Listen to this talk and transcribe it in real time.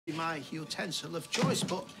my utensil of choice,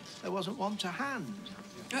 but there wasn't one to hand.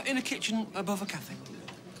 In a kitchen above a cafe.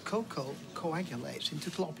 Cocoa coagulates into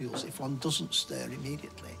globules if one doesn't stir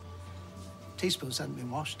immediately. Teaspoons hadn't been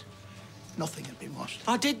washed. Nothing had been washed.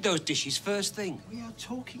 I did those dishes first thing. We are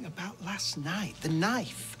talking about last night. The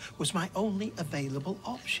knife was my only available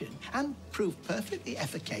option and proved perfectly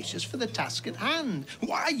efficacious for the task at hand.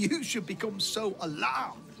 Why you should become so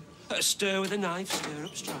alarmed? Stir with a knife, stir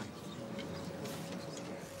up strife.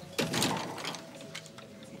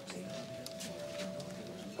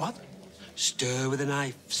 What? Stir with a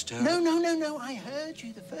knife, stir. No. I heard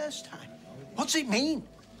you the first time. What's it mean?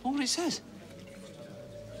 What it says.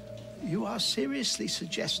 You are seriously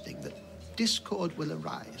suggesting that discord will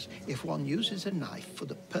arise if one uses a knife for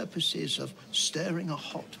the purposes of stirring a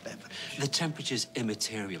hot beverage. The temperature's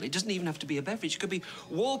immaterial. It doesn't even have to be a beverage. It could be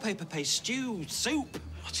wallpaper paste, stew, soup.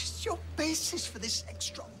 What is your basis for this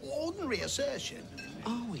extraordinary assertion?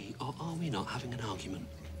 Are we or are we not having an argument?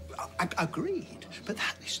 Agreed, but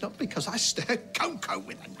that is not because I stir cocoa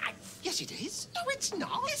with a knife. Yes, it is. No, it's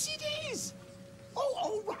not. Yes, it is. Oh,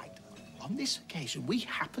 all right. On this occasion, we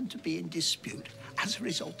happen to be in dispute as a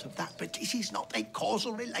result of that, but it is not a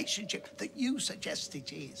causal relationship that you suggest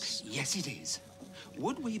it is. Yes, it is.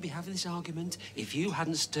 Would we be having this argument if you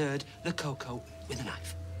hadn't stirred the cocoa with a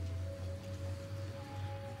knife?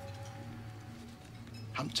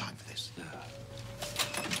 Haven't time for this.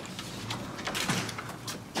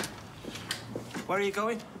 Where are you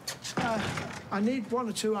going? I need 1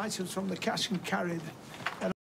 or 2 items from the cash and carry.